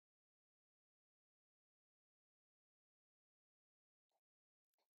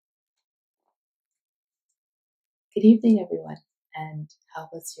Good evening, everyone, and how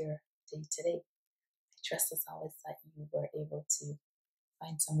was your day today? I trust as always that you were able to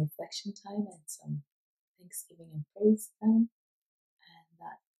find some reflection time and some thanksgiving and praise time, and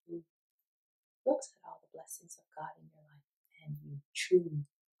that you looked at all the blessings of God in your life and you truly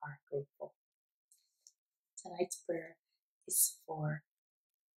are grateful. Tonight's prayer is for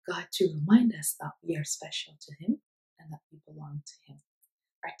God to remind us that we are special to Him and that we belong to Him.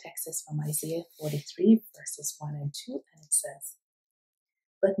 Our text is from Isaiah 43, verses 1 and 2, and it says,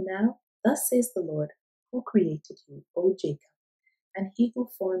 "But now, thus says the Lord, who created you, O Jacob, and he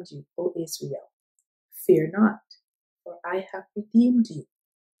who formed you, O Israel. Fear not, for I have redeemed you.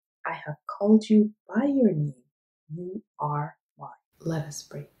 I have called you by your name. You are mine." Let us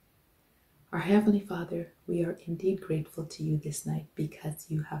pray. Our Heavenly Father, we are indeed grateful to you this night because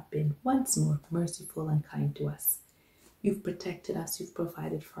you have been once more merciful and kind to us. You've protected us, you've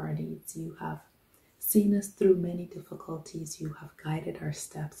provided for our needs, you have seen us through many difficulties, you have guided our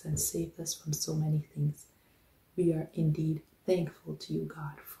steps and saved us from so many things. We are indeed thankful to you,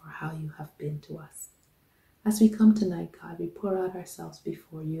 God, for how you have been to us. As we come tonight, God, we pour out ourselves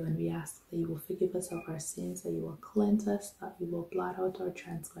before you and we ask that you will forgive us of our sins, that you will cleanse us, that you will blot out our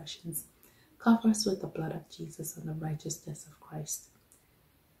transgressions. Cover us with the blood of Jesus and the righteousness of Christ.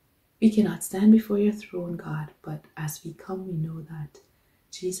 We cannot stand before your throne, God, but as we come, we know that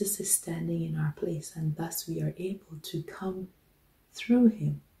Jesus is standing in our place, and thus we are able to come through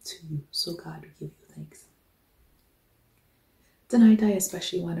him to you. So, God, we give you thanks. Tonight, I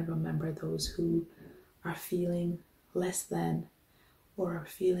especially want to remember those who are feeling less than or are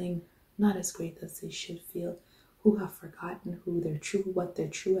feeling not as great as they should feel, who have forgotten what their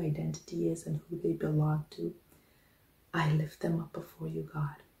true identity is and who they belong to. I lift them up before you,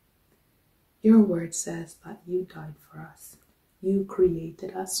 God. Your word says that you died for us. You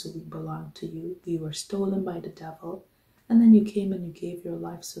created us, so we belong to you. We were stolen by the devil, and then you came and you gave your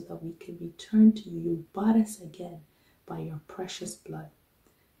life so that we could return to you. You bought us again by your precious blood.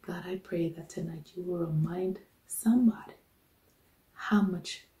 God, I pray that tonight you will remind somebody how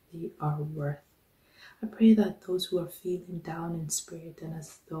much they are worth. I pray that those who are feeling down in spirit and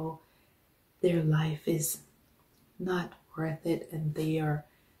as though their life is not worth it and they are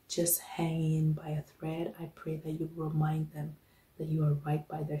just hanging by a thread, I pray that you remind them that you are right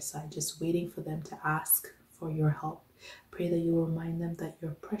by their side, just waiting for them to ask for your help. I pray that you remind them that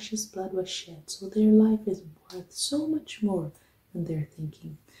your precious blood was shed, so their life is worth so much more than they're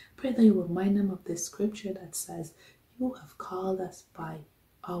thinking. I pray that you remind them of this scripture that says, you have called us by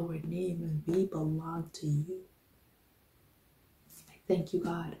our name and we belong to you. I thank you,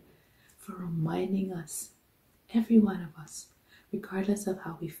 God, for reminding us, every one of us, regardless of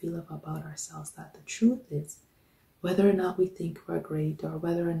how we feel about ourselves, that the truth is, whether or not we think we're great or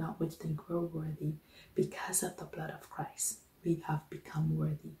whether or not we think we're worthy, because of the blood of Christ, we have become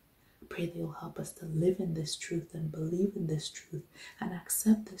worthy. I pray that you'll help us to live in this truth and believe in this truth and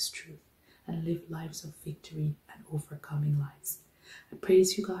accept this truth and live lives of victory and overcoming lives. I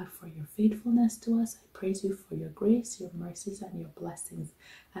praise you, God, for your faithfulness to us. I praise you for your grace, your mercies, and your blessings.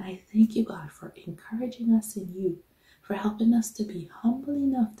 And I thank you, God, for encouraging us in you, for helping us to be humble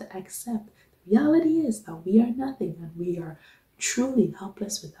enough to accept the reality is that we are nothing and we are truly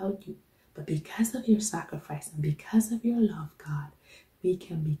helpless without you. But because of your sacrifice and because of your love, God, we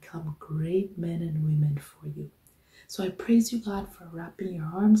can become great men and women for you. So I praise you, God, for wrapping your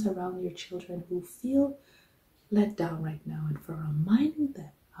arms around your children who feel let down right now and for reminding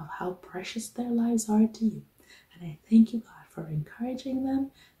them of how precious their lives are to you. And I thank you, God, for encouraging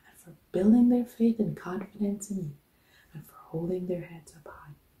them and for building their faith and confidence in you and for holding their heads up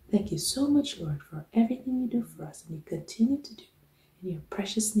high. Thank you so much, Lord, for everything you do for us and you continue to do. In your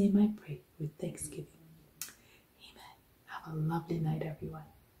precious name I pray with thanksgiving. Amen. Have a lovely night, everyone.